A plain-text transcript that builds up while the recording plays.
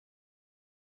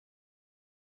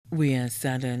We are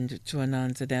saddened to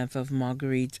announce the death of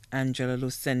Marguerite Angela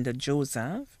Lucenda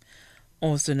Joseph,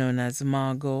 also known as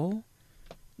Margot,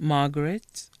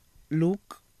 Margaret,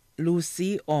 Luke,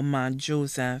 Lucy, or Ma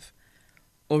Joseph,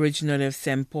 originally of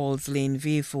St. Paul's Lane,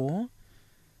 V4.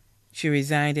 She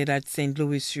resided at St.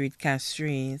 Louis Street,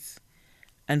 Castries,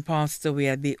 and passed away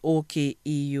at the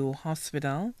OKEU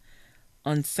Hospital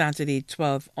on Saturday,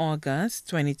 12 August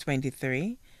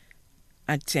 2023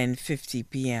 at 10:50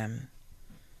 p.m.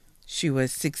 She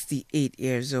was 68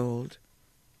 years old.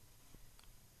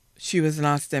 She was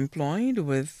last employed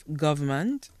with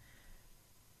government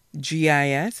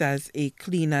GIS as a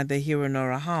cleaner at the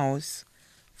Hironora House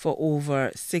for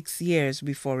over 6 years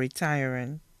before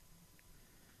retiring.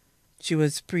 She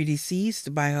was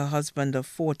predeceased by her husband of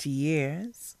 40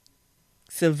 years,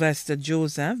 Sylvester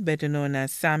Joseph, better known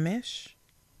as Samish,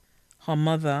 her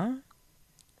mother,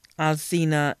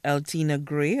 Alcina Eltina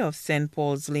Gray of St.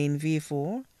 Paul's Lane,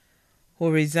 V4, who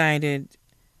resided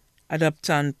at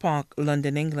Upton Park,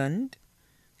 London, England,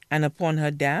 and upon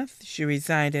her death she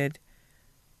resided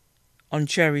on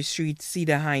Cherry Street,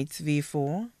 Cedar Heights,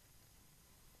 V4.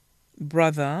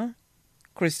 Brother,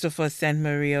 Christopher St.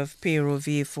 Marie of Peru,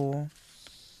 V4.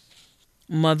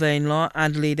 Mother-in-law,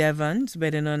 Adelaide Evans,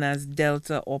 better known as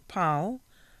Delta or Pal,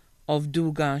 of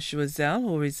Duga Choiseul,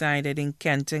 who resided in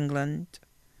Kent, England.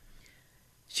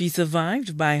 She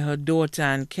survived by her daughter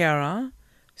and carer,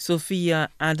 Sophia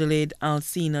Adelaide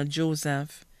Alcina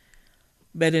Joseph,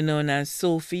 better known as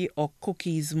Sophie or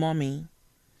Cookie's mommy,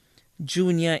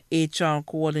 Junior HR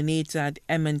Coordinator at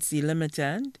MNC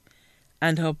Limited,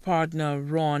 and her partner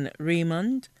Ron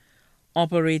Raymond,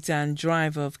 operator and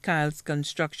driver of Kyle's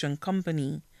Construction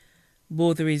Company,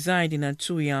 both residing at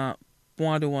Touya,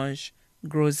 Bois d'Orange,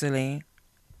 Groseilliers.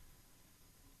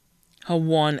 Her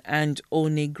one and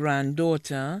only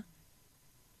granddaughter,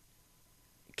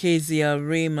 Kezia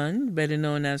Raymond, better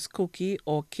known as Cookie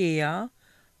or Kea,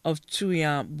 of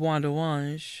Touya, Bois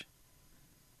d'Orange.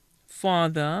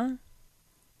 Father,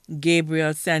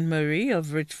 Gabriel Saint Marie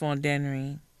of Richford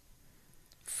Dennery.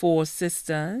 4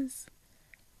 sisters,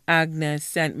 Agnes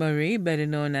Saint Marie, better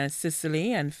known as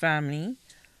Cicely, and family,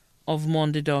 of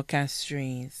Mondador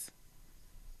Castries.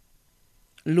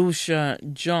 Lucia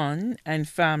John and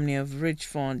family of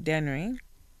Richford Dennery.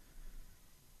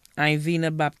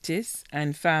 Ivina Baptiste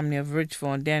and family of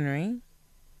Richford Dennery.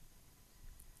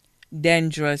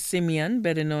 Dendra Simeon,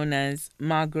 better known as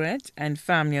Marguerite, and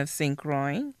family of St.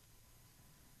 Croix.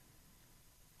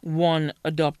 1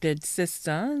 adopted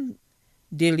sister,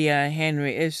 Delia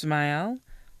Henry Ismail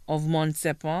of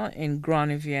Montsepa in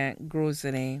Granivier,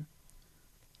 Groseilliers.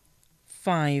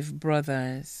 5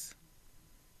 brothers.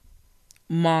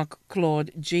 Mark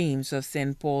Claude James of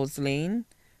St. Paul's Lane,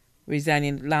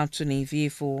 residing in Latony,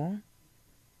 V4.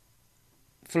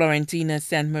 Florentina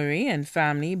Saint Marie and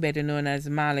family, better known as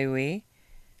Malloy,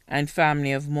 and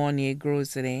family of Mornier,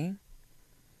 Groseilliers.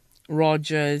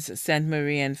 Rogers Saint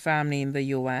Marie and family in the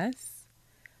U.S.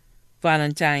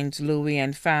 Valentine's Louis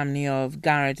and family of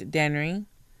Garrett Dennery.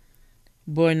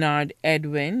 Bernard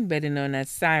Edwin, better known as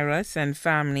Cyrus, and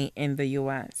family in the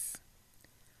U.S.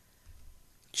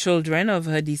 Children of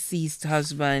her deceased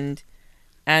husband,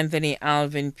 Anthony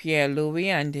Alvin Pierre Louis,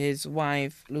 and his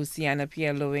wife, Luciana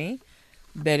Pierre Louis,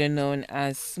 better known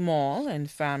as Small, and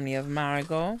family of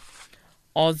Marigot.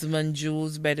 Osmond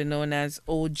Jules, better known as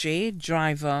OJ,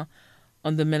 driver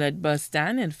on the Millard bus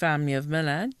stand, and family of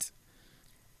Millard.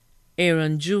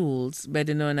 Aaron Jules,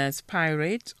 better known as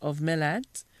Pirate of Millard,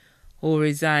 who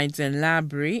resides in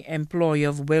Labrie, employee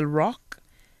of Will Rock,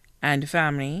 and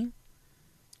family.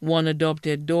 1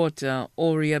 adopted daughter,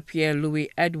 Aurea Pierre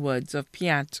Louis Edwards of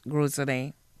Piat,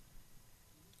 Groseilliers.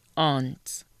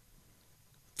 Aunt,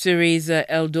 Teresa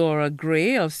Eldora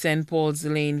Gray of St. Paul's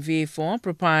Lane, V4,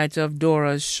 proprietor of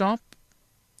Dora's Shop.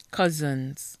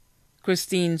 Cousins,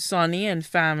 Christine Sonny and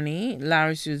family,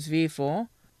 Larissus, V4,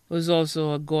 who's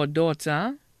also a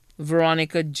goddaughter.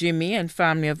 Veronica Jimmy and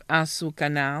family of Asu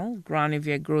Canal,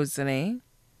 Granivier, Groseilliers.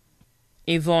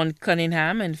 Yvonne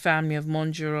Cunningham and family of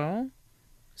Montgero.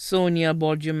 Sonia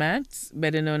Bordumet,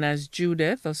 better known as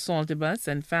Judith of Saltibus,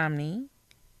 and family.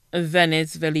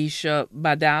 Venice Velicia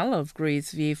Badal of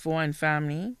Grace, V4, and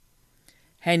family.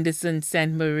 Henderson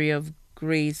Saint Marie of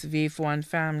Grace, V4, and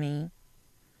family.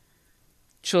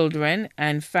 Children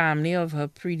and family of her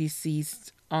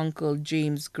predeceased uncle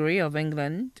James Gray of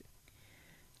England.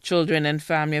 Children and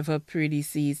family of her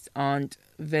predeceased aunt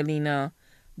Velina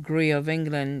Gray of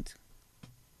England.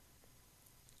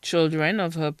 Children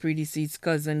of her predeceased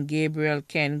cousin Gabriel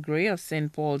Ken Gray of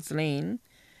St. Paul's Lane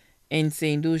in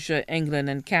St. Lucia, England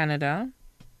and Canada.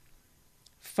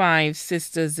 5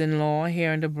 sisters-in-law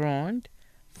here and abroad,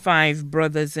 5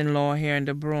 brothers-in-law here and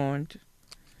abroad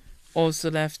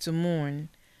also left to mourn.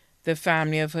 The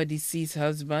family of her deceased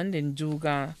husband in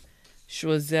Douga,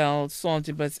 Choiseul,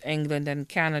 Saltibus, England and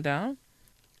Canada.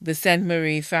 The St.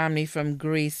 Marie family from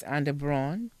Greece and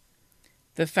abroad.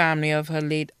 The family of her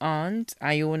late aunt,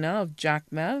 Iona of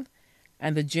Jacmel,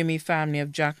 and the Jimmy family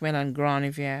of Jacmel and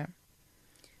Granivier.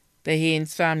 The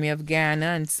Haynes family of Guyana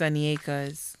and Sunny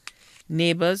Acres.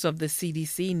 Neighbors of the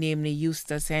CDC, namely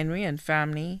Eustace Henry and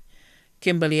family,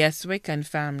 Kimberly Eswick and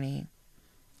family.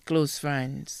 Close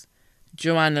friends,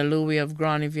 Joanna Louis of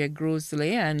Granivier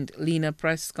Grosley and Lena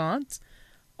Prescott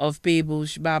of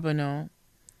Peebush Babonneau.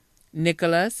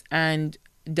 Nicholas and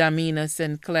Damina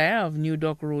Sinclair of New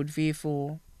Dock Road,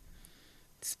 V4.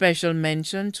 Special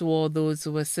mention to all those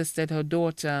who assisted her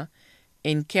daughter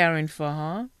in caring for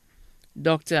her.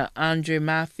 Dr. Andre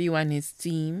Matthew and his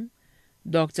team,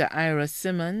 Dr. Ira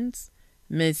Simmons,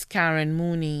 Ms. Karen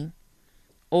Mooney,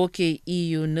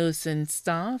 OKEU nursing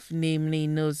staff, namely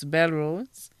Nurse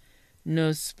Belrose,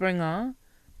 Nurse Springer,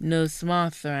 Nurse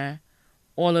Martha,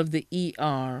 all of the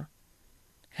ER,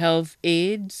 health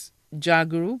aides,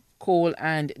 Jagrup, Cole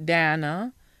and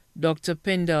Diana, Dr.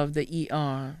 Pinder of the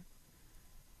ER.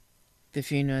 The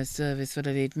funeral service for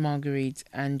the late Marguerite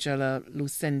Angela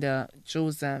Lucenda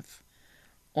Joseph,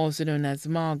 also known as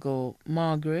Margot,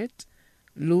 Margaret,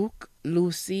 Luke,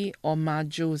 Lucy, or Ma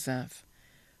Joseph,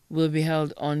 will be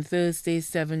held on Thursday,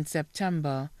 7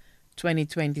 September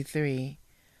 2023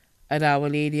 at Our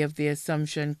Lady of the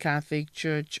Assumption Catholic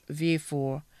Church,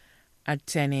 V4, at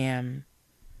 10 a.m.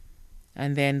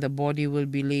 And then the body will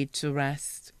be laid to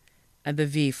rest at the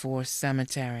V4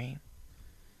 Cemetery.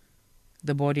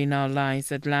 The body now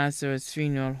lies at Lazarus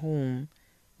Funeral Home,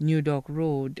 New Dock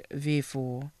Road,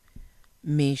 V4.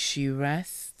 May she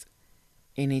rest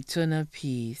in eternal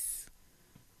peace.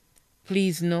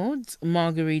 Please note,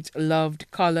 Marguerite loved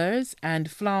colors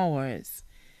and flowers.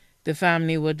 The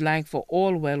family would like for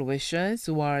all well-wishers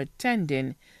who are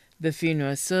attending the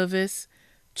funeral service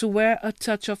to wear a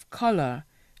touch of color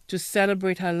to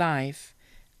celebrate her life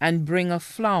and bring a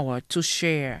flower to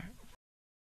share.